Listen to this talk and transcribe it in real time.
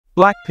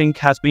Blackpink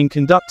has been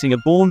conducting a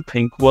Born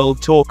Pink World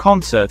Tour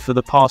concert for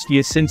the past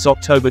year since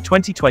October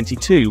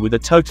 2022 with a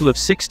total of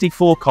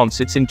 64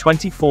 concerts in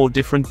 24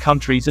 different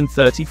countries and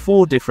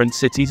 34 different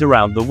cities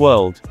around the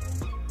world.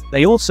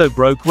 They also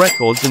broke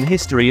records in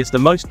history as the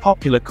most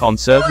popular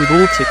concert with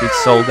all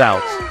tickets sold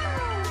out.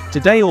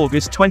 Today,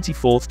 August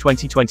 24,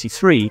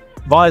 2023,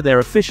 via their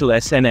official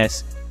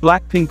SNS,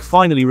 Blackpink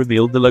finally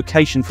revealed the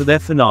location for their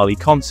finale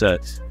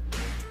concert.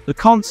 The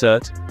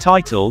concert,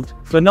 titled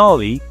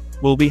Finale,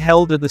 will be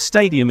held at the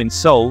stadium in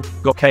Seoul,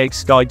 Gocheok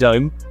Sky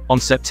Dome, on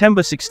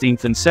September 16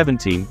 and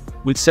 17,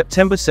 with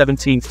September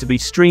 17 to be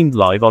streamed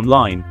live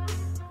online,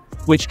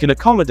 which can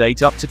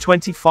accommodate up to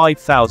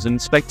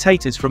 25,000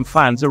 spectators from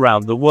fans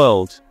around the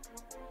world.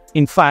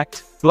 In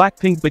fact,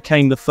 Blackpink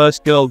became the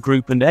first girl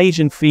group and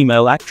Asian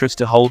female actress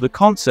to hold a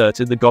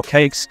concert at the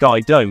Gocheok Sky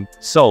Dome,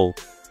 Seoul.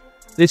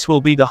 This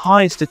will be the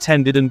highest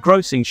attended and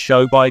grossing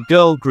show by a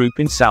girl group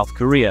in South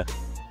Korea.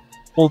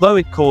 Although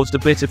it caused a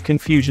bit of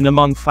confusion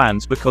among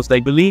fans because they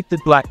believed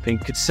that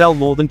Blackpink could sell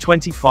more than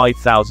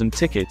 25,000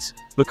 tickets,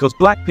 because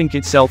Blackpink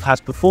itself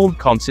has performed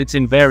concerts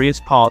in various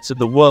parts of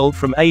the world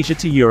from Asia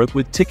to Europe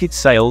with ticket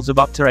sales of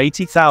up to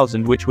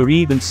 80,000 which were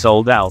even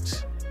sold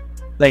out.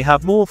 They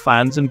have more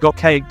fans and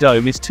Gocheok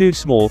Dome is too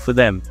small for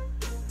them.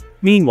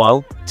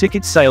 Meanwhile,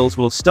 ticket sales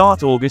will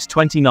start August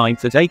 29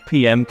 at 8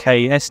 p.m.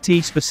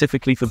 KST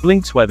specifically for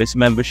Blink's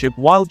membership,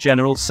 while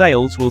general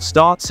sales will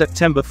start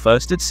September 1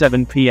 at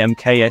 7 p.m.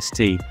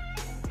 KST.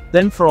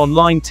 Then for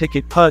online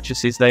ticket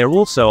purchases they are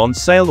also on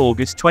sale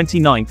August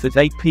 29 at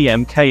 8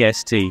 p.m.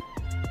 KST.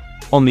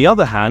 On the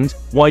other hand,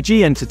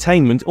 YG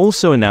Entertainment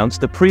also announced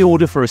the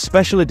pre-order for a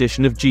special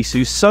edition of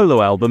JISOO's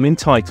solo album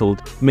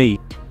entitled Me.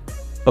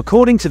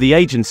 According to the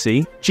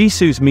agency,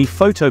 JISOO's Me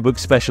Photobook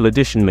Special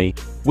Edition Me,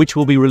 which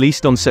will be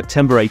released on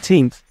September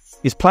 18,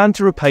 is planned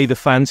to repay the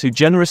fans who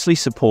generously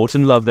support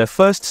and love their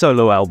first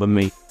solo album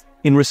Me.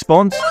 In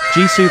response,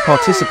 JISOO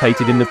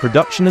participated in the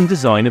production and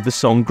design of the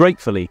song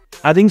gratefully,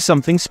 adding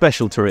something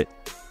special to it.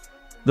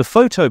 The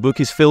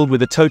photobook is filled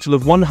with a total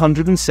of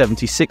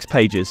 176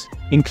 pages,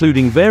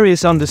 including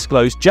various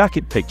undisclosed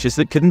jacket pictures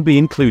that couldn't be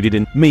included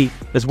in Me,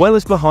 as well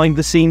as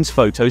behind-the-scenes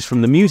photos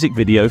from the music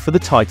video for the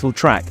title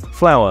track,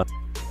 Flower.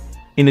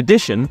 In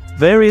addition,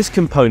 various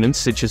components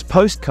such as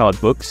postcard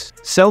books,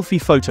 selfie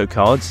photo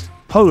cards,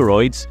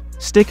 Polaroids,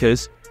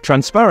 stickers,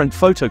 transparent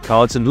photo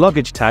cards and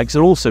luggage tags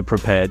are also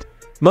prepared.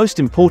 Most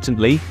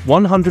importantly,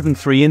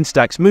 103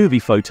 Instax movie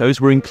photos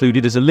were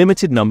included as a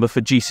limited number for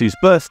JISOO's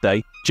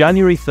birthday,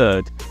 January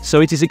 3rd,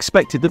 so it is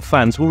expected that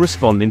fans will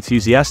respond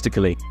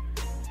enthusiastically.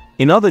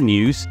 In other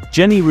news,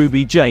 Jennie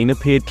Ruby Jane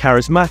appeared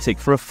charismatic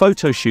for a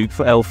photo shoot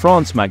for Elle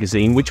France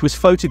magazine which was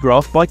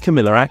photographed by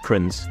Camilla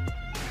Akrans.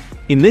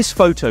 In this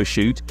photo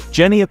shoot,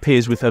 Jennie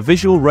appears with her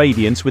visual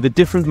radiance with a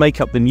different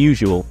makeup than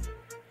usual.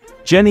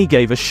 Jennie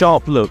gave a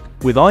sharp look,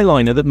 with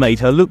eyeliner that made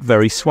her look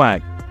very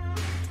swag.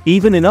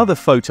 Even in other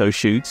photo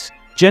shoots,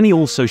 Jennie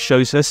also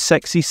shows her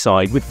sexy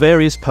side with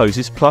various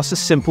poses plus a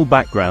simple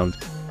background.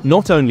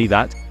 Not only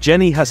that,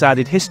 Jennie has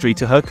added history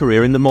to her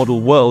career in the model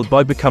world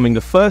by becoming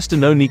the first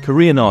and only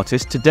Korean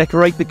artist to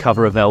decorate the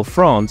cover of Elle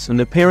France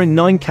and appear in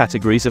 9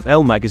 categories of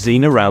Elle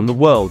magazine around the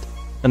world,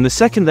 and the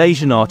second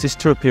Asian artist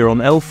to appear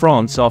on Elle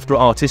France after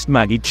artist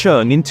Maggie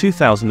Cheung in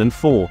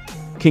 2004.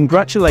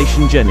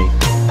 Congratulations,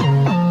 Jennie!